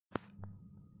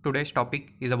Today's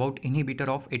topic is about inhibitor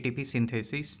of ATP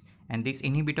synthesis, and this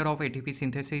inhibitor of ATP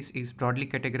synthesis is broadly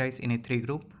categorized in a three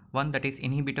group. One, that is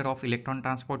inhibitor of electron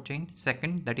transport chain,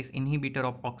 second, that is inhibitor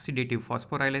of oxidative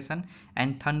phosphorylation,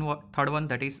 and third one,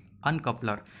 that is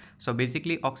uncoupler. So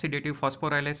basically oxidative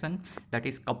phosphorylation, that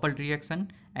is coupled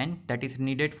reaction, and that is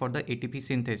needed for the ATP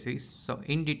synthesis. So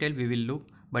in detail we will look,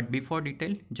 but before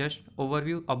detail, just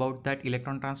overview about that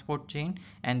electron transport chain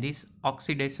and this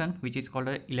oxidation, which is called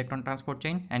a electron transport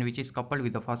chain and which is coupled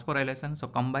with the phosphorylation, so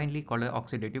combinedly called a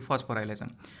oxidative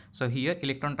phosphorylation. So here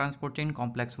electron transport chain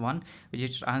complex 1, which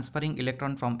is transferring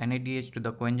electron from NADH to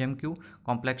the coenzyme Q,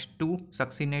 complex 2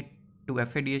 succinate to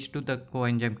FADH to the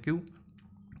coenzyme Q,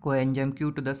 coenzyme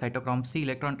Q to the cytochrome C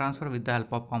electron transfer with the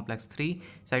help of complex 3,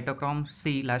 cytochrome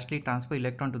C lastly transfer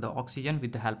electron to the oxygen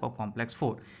with the help of complex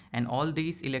 4, and all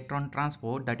these electron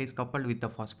transport that is coupled with the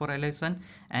phosphorylation,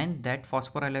 and that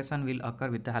phosphorylation will occur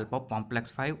with the help of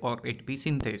complex 5 or ATP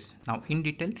synthase. Now in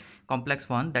detail, complex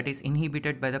 1, that is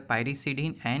inhibited by the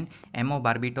pyridine and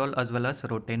amobarbitol as well as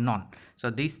rotenone.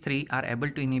 So these three are able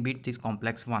to inhibit this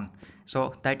complex 1.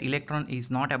 So that electron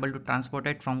is not able to transport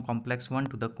it from complex 1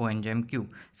 to the coenzyme Q.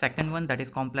 Second one, that is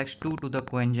complex 2 to the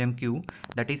coenzyme Q,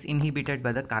 that is inhibited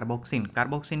by the carboxyl.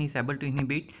 Carboxyl is able to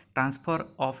inhibit transfer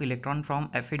of electron from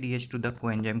FADH to the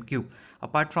coenzyme Q.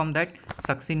 Apart from that,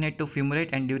 succinate to fumarate,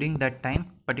 and during that time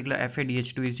particular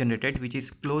FADH2 is generated, which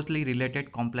is closely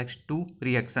related complex 2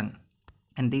 reaction.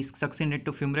 And this succinate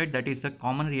to fumarate, that is a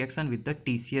common reaction with the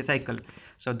TCA cycle.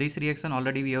 So this reaction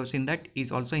already we have seen that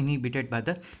is also inhibited by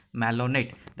the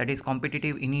malonate, that is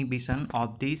competitive inhibition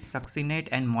of this succinate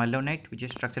and malonate, which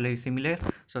is structurally similar.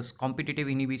 So competitive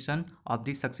inhibition of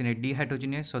this succinate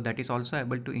dehydrogenase, so that is also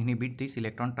able to inhibit this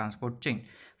electron transport chain.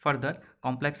 Further,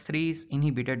 complex 3 is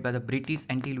inhibited by the British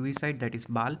anti-Lewisite, that is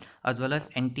BAL, as well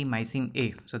as anti-mycin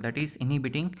A, so that is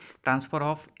inhibiting transfer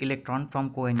of electron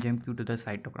from coenzyme Q to the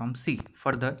cytochrome C.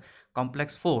 Further,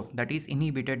 complex 4, that is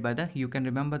inhibited by the, you can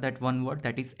remember that one word,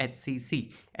 that is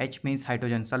HCC. H means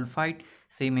hydrogen sulfide,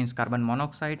 C means carbon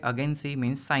monoxide, again C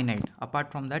means cyanide.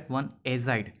 Apart from that, one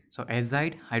azide. So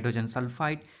azide, hydrogen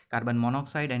sulfide, carbon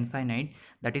monoxide and cyanide,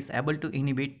 that is able to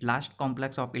inhibit last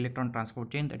complex of electron transport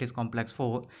chain, that is complex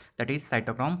 4, that is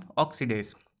cytochrome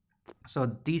oxidase.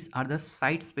 So these are the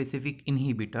site specific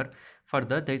inhibitor.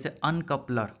 Further, there is an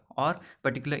uncoupler or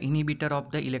particular inhibitor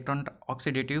of the electron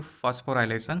oxidative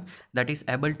phosphorylation, that is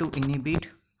able to inhibit,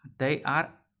 they are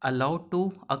allowed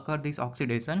to occur this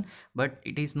oxidation, but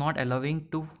it is not allowing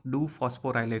to do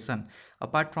phosphorylation.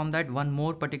 Apart from that, one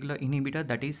more particular inhibitor,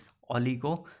 that is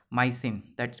oligomycin,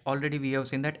 that already we have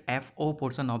seen that FO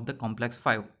portion of the complex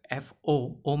 5.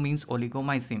 O means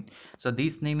oligomycin. So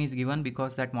this name is given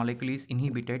because that molecule is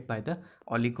inhibited by the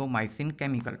oligomycin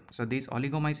chemical. So this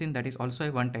oligomycin, that is also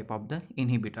one type of the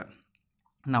inhibitor.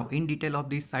 Now in detail of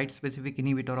this site specific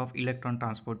inhibitor of electron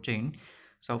transport chain.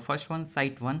 So first one,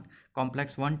 site 1,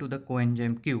 complex 1 to the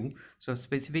coenzyme Q. So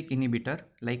specific inhibitor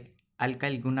like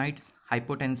alkyl gunides,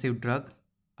 hypotensive drug,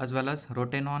 as well as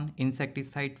rotenone,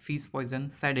 insecticide, fish poison,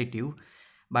 sedative,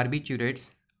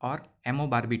 barbiturates or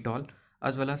amobarbitol,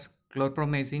 as well as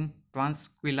chlorpromazine,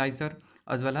 tranquilizer,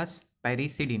 as well as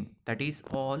pyridine. That is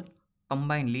all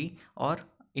combinedly or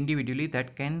individually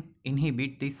that can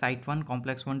inhibit the site 1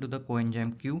 complex 1 to the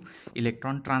coenzyme Q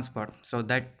electron transfer. So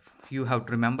that you have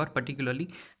to remember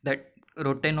particularly that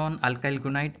rotenone, alkyl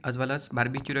gunide, as well as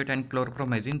barbiturate and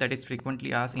chlorpromazine, that is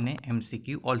frequently asked in a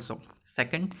MCQ also.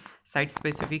 Second, site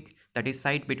specific, that is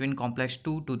site between complex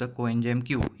 2 to the coenzyme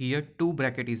Q. Here two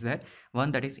bracket is there.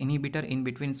 One, that is inhibitor in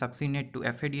between succinate to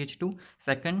FADH2.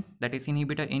 Second, that is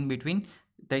inhibitor in between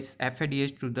this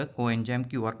FADH to the coenzyme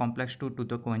Q or complex 2 to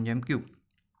the coenzyme Q.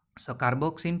 So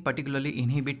carboxyl particularly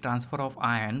inhibit transfer of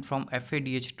ion from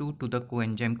FADH2 to the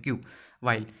coenzyme Q,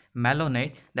 while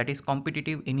malonate, that is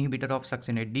competitive inhibitor of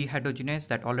succinate dehydrogenase,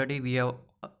 that already we have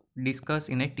discussed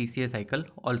in a TCA cycle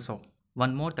also.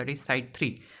 One more, that is site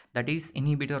 3, that is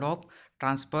inhibitor of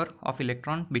transfer of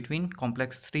electron between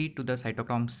complex 3 to the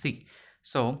cytochrome C.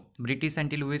 So British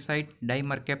anti-Lewisite,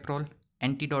 dimercaprol,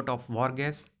 antidote of war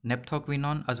gas,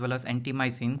 naphthoquinone, as well as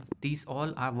antimycin, these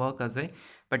all are work as a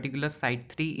particular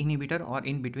site 3 inhibitor or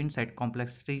in between site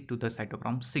complex 3 to the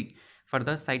cytochrome C.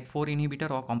 Further, site 4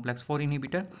 inhibitor or complex 4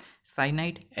 inhibitor,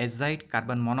 cyanide, azide,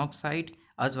 carbon monoxide,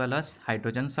 as well as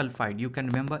hydrogen sulfide. You can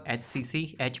remember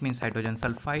HCC, H means hydrogen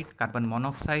sulfide, carbon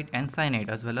monoxide and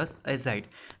cyanide, as well as azide.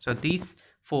 So these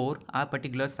four are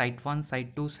particular site 1,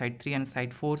 site 2, site 3 and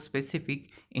site 4 specific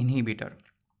inhibitor.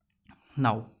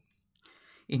 Now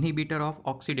inhibitor of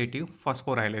oxidative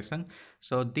phosphorylation.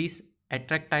 So this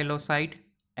Atractyloside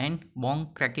and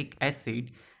Bongkrekic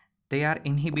acid they are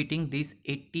inhibiting this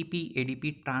ATP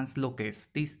ADP translocase.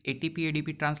 This ATP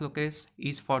ADP translocase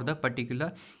is for the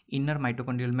particular inner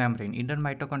mitochondrial membrane. Inner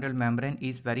mitochondrial membrane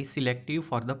is very selective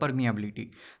for the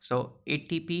permeability. So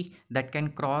ATP that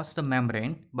can cross the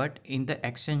membrane but in the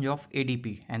exchange of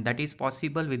ADP, and that is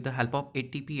possible with the help of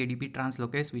ATP ADP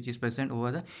translocase, which is present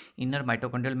over the inner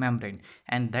mitochondrial membrane,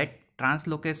 and that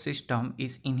translocase system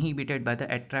is inhibited by the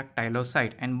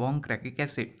Atractyloside and Bongkrekic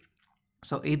acid.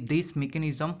 So if this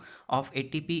mechanism of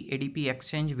ATP ADP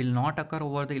exchange will not occur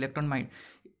over the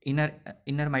inner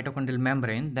mitochondrial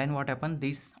membrane, then what happens,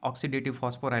 this oxidative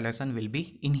phosphorylation will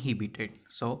be inhibited.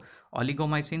 So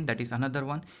oligomycin, that is another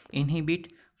one,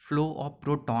 inhibit flow of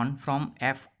proton from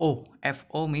FO.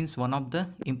 FO means one of the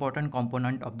important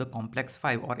component of the complex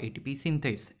 5 or ATP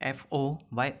synthase. FO,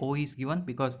 why O is given?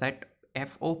 Because that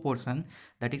FO portion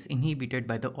that is inhibited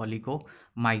by the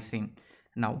oligomycin.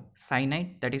 Now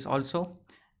cyanide, that is also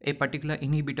a particular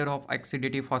inhibitor of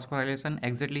oxidative phosphorylation.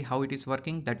 Exactly how it is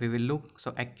working, that we will look.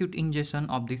 So acute ingestion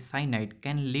of this cyanide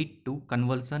can lead to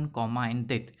convulsion, coma and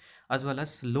death. As well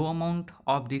as low amount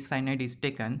of this cyanide is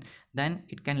taken, then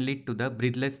it can lead to the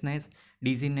breathlessness,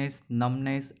 dizziness,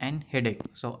 numbness and headache.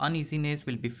 So uneasiness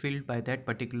will be felt by that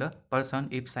particular person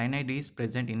if cyanide is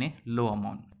present in a low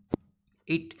amount.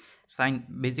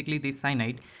 Basically this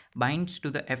cyanide binds to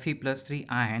the Fe+3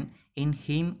 ion in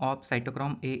heme of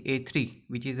cytochrome AA3,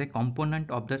 which is a component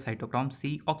of the cytochrome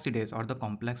C oxidase or the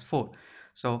complex 4.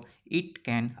 So it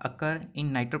can occur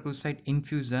in nitroprusside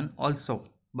infusion also,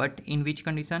 but in which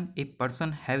condition? A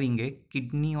person having a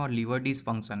kidney or liver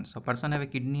dysfunction. So person have a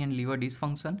kidney and liver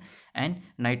dysfunction and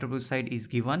nitroprusside is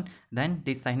given, then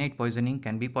this cyanide poisoning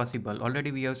can be possible.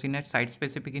 Already we have seen a site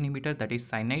specific inhibitor, that is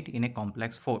cyanide in a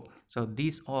complex 4. So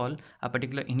these all a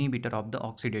particular inhibitor of the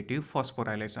oxidative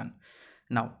phosphorylation.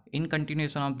 Now in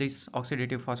continuation of this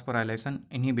oxidative phosphorylation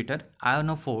inhibitor,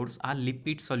 ionophores are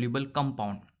lipid soluble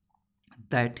compound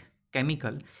that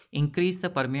chemical increase the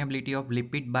permeability of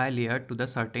lipid bilayer to the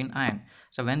certain ion.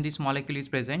 So when this molecule is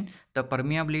present, the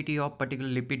permeability of particular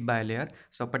lipid bilayer,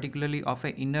 so particularly of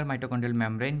a inner mitochondrial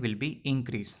membrane, will be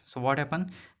increased. So what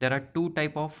happen? There are two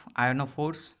type of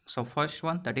ionophores. So first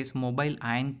one, that is mobile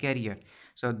ion carrier.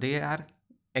 So they are,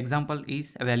 example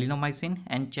is valinomycin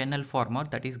and channel former,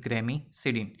 that is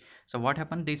gramicidin. So what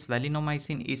happened, this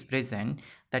valinomycin is present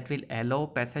that will allow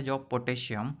passage of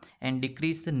potassium and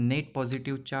decrease the net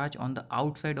positive charge on the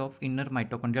outside of inner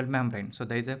mitochondrial membrane. So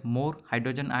there is a more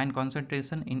hydrogen ion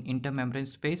concentration in intermembrane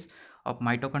space of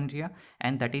mitochondria,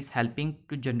 and that is helping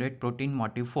to generate protein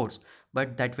motive force,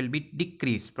 but that will be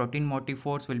decreased. Protein motive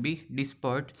force will be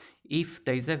dispersed if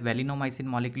there is a valinomycin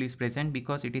molecule is present,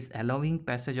 because it is allowing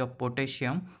passage of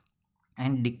potassium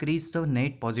and decrease the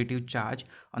net positive charge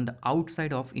on the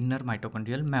outside of inner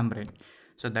mitochondrial membrane.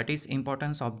 So that is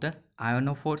importance of the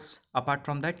ionophores. Apart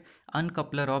from that,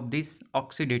 uncoupler of this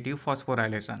oxidative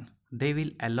phosphorylation, they will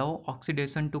allow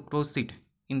oxidation to proceed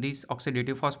in this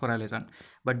oxidative phosphorylation,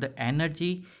 but the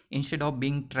energy, instead of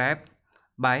being trapped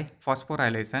by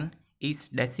phosphorylation, is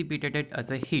dissipated as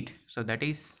a heat. So that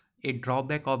is a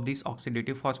drawback of this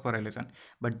oxidative phosphorylation.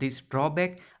 But this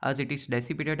drawback, as it is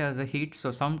dissipated as a heat,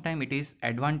 so sometime it is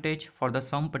advantage for the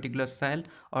some particular cell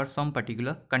or some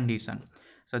particular condition.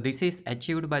 So this is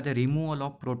achieved by the removal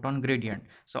of proton gradient.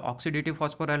 So oxidative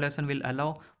phosphorylation will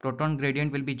allow proton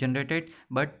gradient will be generated,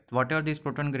 but whatever this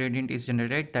proton gradient is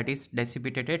generated, that is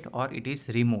dissipated or it is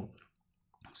removed.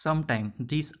 Sometimes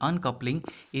this uncoupling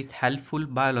is helpful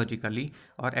biologically,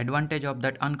 or advantage of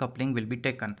that uncoupling will be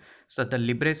taken. So the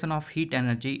liberation of heat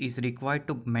energy is required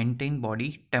to maintain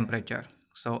body temperature.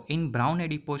 So in brown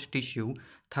adipose tissue,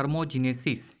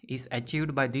 thermogenesis is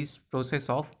achieved by this process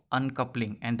of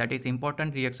uncoupling, and that is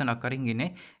important reaction occurring in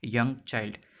a young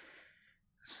child.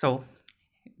 So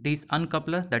this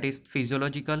uncoupler, that is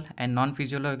physiological and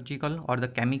non-physiological or the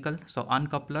chemical. So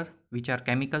uncoupler which are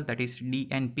chemical, that is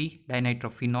DNP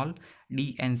dinitrophenol,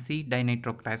 DNC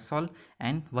dinitrocresol,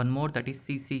 and one more, that is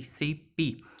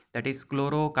CCCP, that is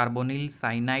chlorocarbonyl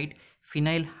cyanide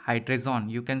phenyl hydrazone.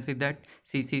 You can see that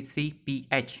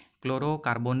CCCPH,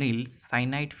 chlorocarbonyl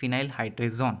cyanide phenyl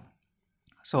hydrazone.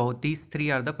 So these three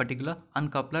are the particular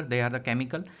uncoupler. They are the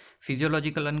chemical.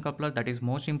 Physiological uncoupler, that is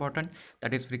most important,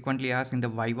 that is frequently asked in the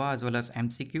Viva as well as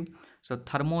MCQ. So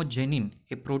thermogenin,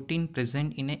 a protein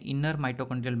present in an inner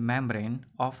mitochondrial membrane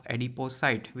of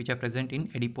adipocyte, which are present in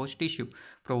adipose tissue,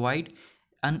 provide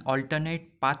an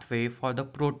alternate pathway for the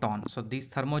proton. So this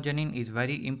thermogenin is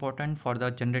very important for the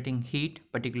generating heat,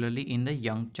 particularly in the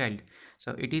young child.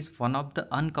 So it is one of the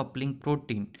uncoupling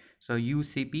protein. So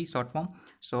UCP short form.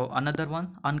 So another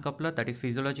one, uncoupler, that is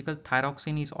physiological.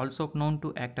 Thyroxine is also known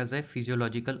to act as a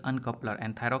physiological uncoupler,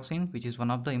 and thyroxine, which is one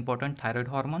of the important thyroid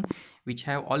hormone, which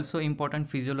have also important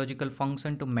physiological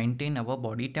function to maintain our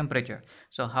body temperature.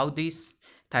 So how this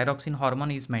thyroxine hormone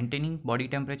is maintaining body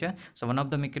temperature? So one of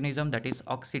the mechanism, that is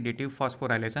oxidative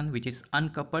phosphorylation, which is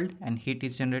uncoupled and heat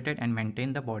is generated and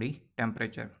maintain the body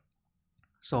temperature.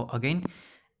 So again,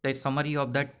 the summary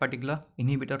of that particular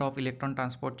inhibitor of electron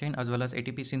transport chain as well as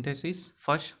ATP synthesis.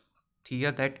 First,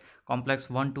 here that complex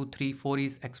 1, 2, 3, 4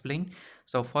 is explained.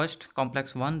 So first,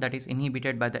 complex 1, that is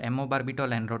inhibited by the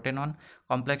amobarbital and rotenone.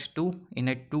 Complex 2 in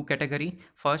a 2 category.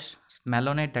 First,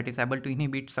 malonate, that is able to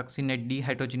inhibit succinate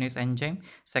dehydrogenase enzyme.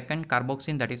 Second,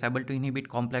 carboxyl, that is able to inhibit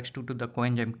complex 2 to the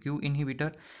coenzyme Q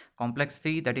inhibitor. Complex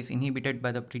 3, that is inhibited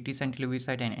by the British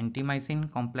antilewisite and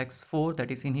antimycin. Complex 4,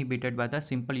 that is inhibited by the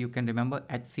simple, you can remember,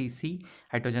 HCC,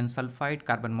 hydrogen sulfide,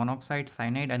 carbon monoxide,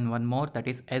 cyanide, and one more, that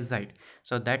is azide.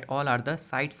 So that all are the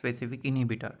site specific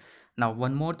inhibitor. Now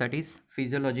one more, that is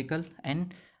physiological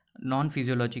and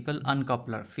non-physiological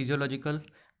uncoupler. Physiological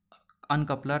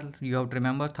uncoupler, you have to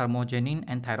remember thermogenin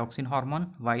and thyroxine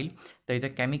hormone, while there is a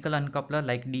chemical uncoupler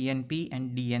like DNP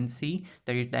and DNC,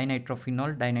 that is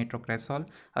dinitrophenol, dinitrocresol,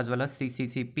 as well as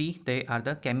CCCP, they are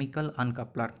the chemical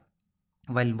uncoupler.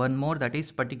 While one more, that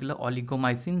is particular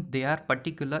oligomycin, they are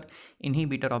particular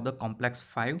inhibitor of the complex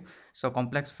 5. So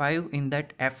complex 5 in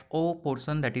that FO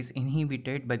portion, that is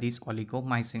inhibited by this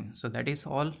oligomycin. So that is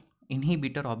all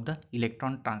inhibitor of the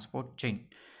electron transport chain.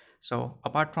 So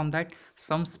apart from that,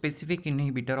 some specific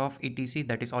inhibitor of ETC,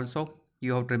 that is also,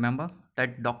 you have to remember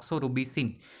that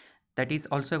doxorubicin, that is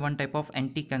also one type of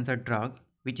anti-cancer drug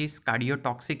which is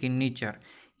cardiotoxic in nature.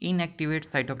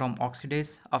 Inactivates cytochrome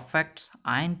oxidase, affects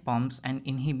ion pumps and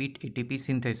inhibit ATP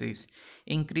synthesis,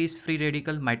 increase free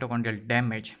radical mitochondrial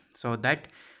damage. So that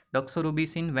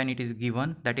doxorubicin, when it is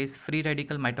given, that is free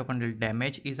radical mitochondrial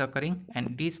damage is occurring,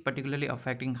 and it is particularly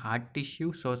affecting heart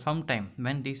tissue. So sometime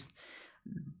when this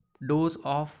dose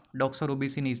of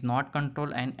doxorubicin is not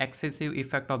controlled and excessive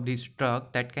effect of this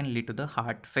drug, that can lead to the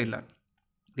heart failure.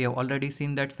 We have already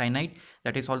seen that cyanide,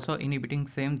 that is also inhibiting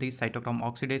same this cytochrome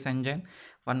oxidase enzyme.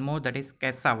 One more, that is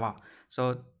cassava.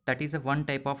 So that is a one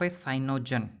type of a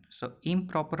cyanogen. So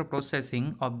improper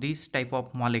processing of this type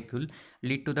of molecule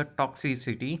lead to the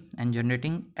toxicity, and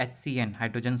generating HCN,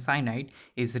 hydrogen cyanide,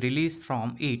 is released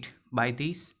from it by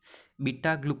this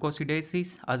beta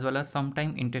glucosidases as well as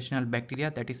sometime intestinal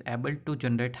bacteria, that is able to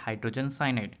generate hydrogen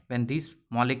cyanide when this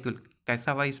molecule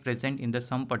cassava is present in the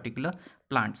some particular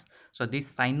plants. So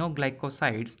these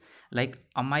cyanoglycosides like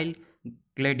amyl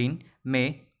glycine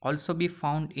may also be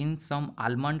found in some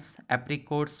almonds,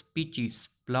 apricots, peaches,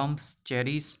 plums,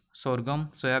 cherries, sorghum,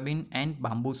 soybean and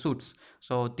bamboo shoots.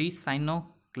 So these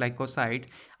cyanoglycoside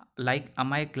like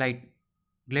amyl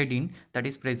glycine, that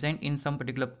is present in some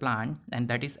particular plant, and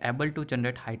that is able to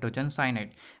generate hydrogen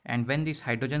cyanide. And when this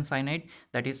hydrogen cyanide,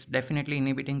 that is definitely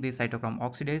inhibiting the cytochrome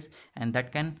oxidase, and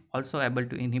that can also able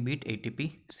to inhibit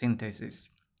ATP synthesis.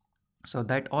 So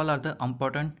that all are the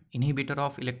important inhibitor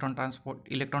of electron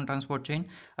transport chain,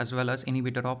 as well as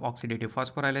inhibitor of oxidative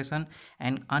phosphorylation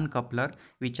and uncoupler,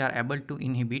 which are able to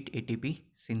inhibit ATP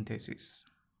synthesis.